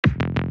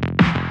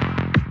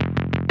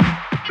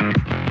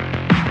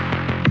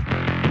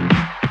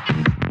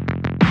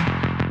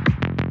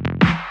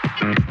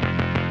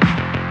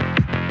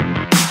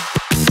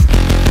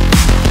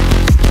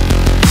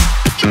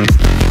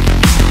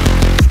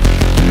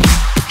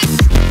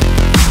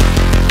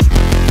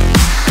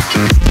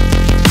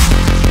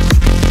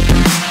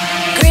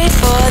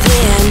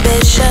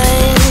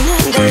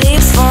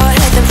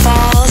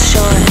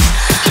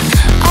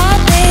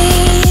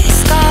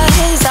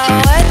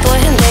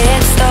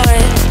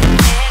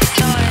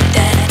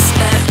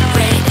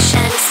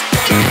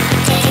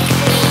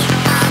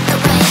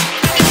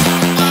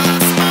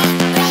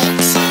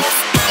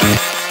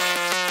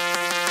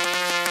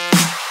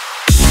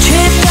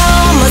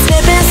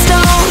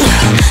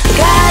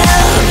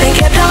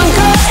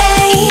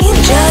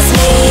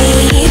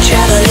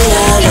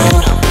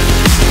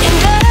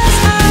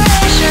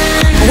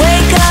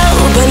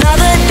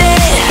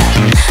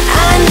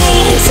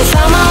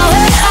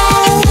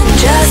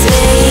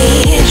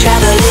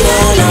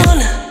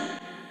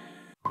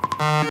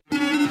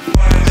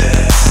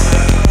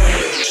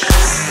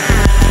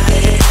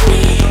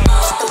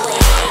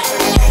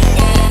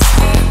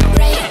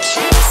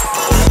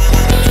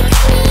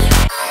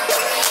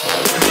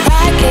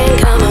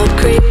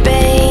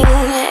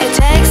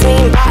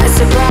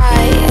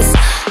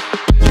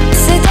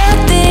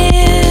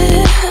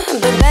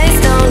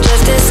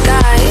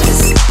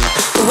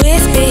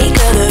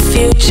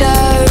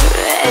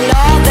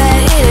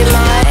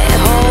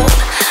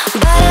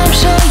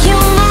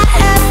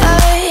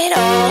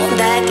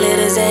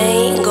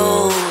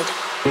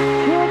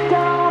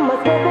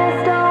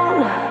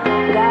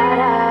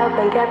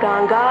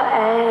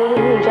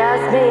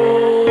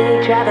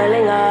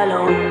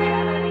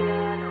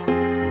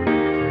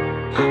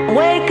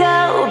Wake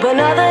up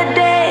another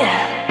day,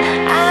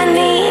 I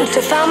need to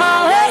find my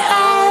way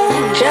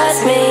home.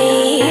 Just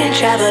me,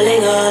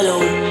 traveling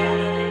alone.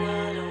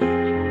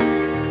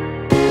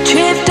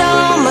 Tripped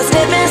on my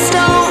stepping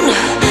stone,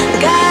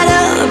 got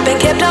up and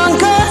kept on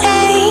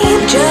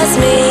going. Just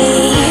me,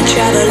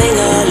 traveling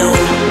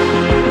alone.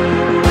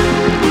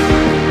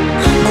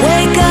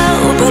 Wake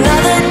up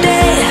another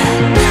day,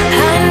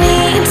 I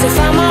need to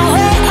find my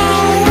way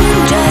home.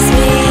 Just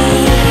me,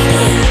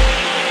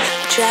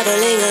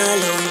 traveling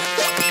alone.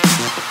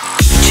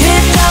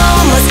 Tripped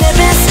on my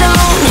stepping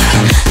stone,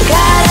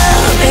 got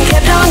up and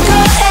kept on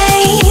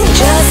going.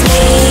 Just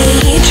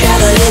me,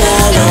 traveling alone.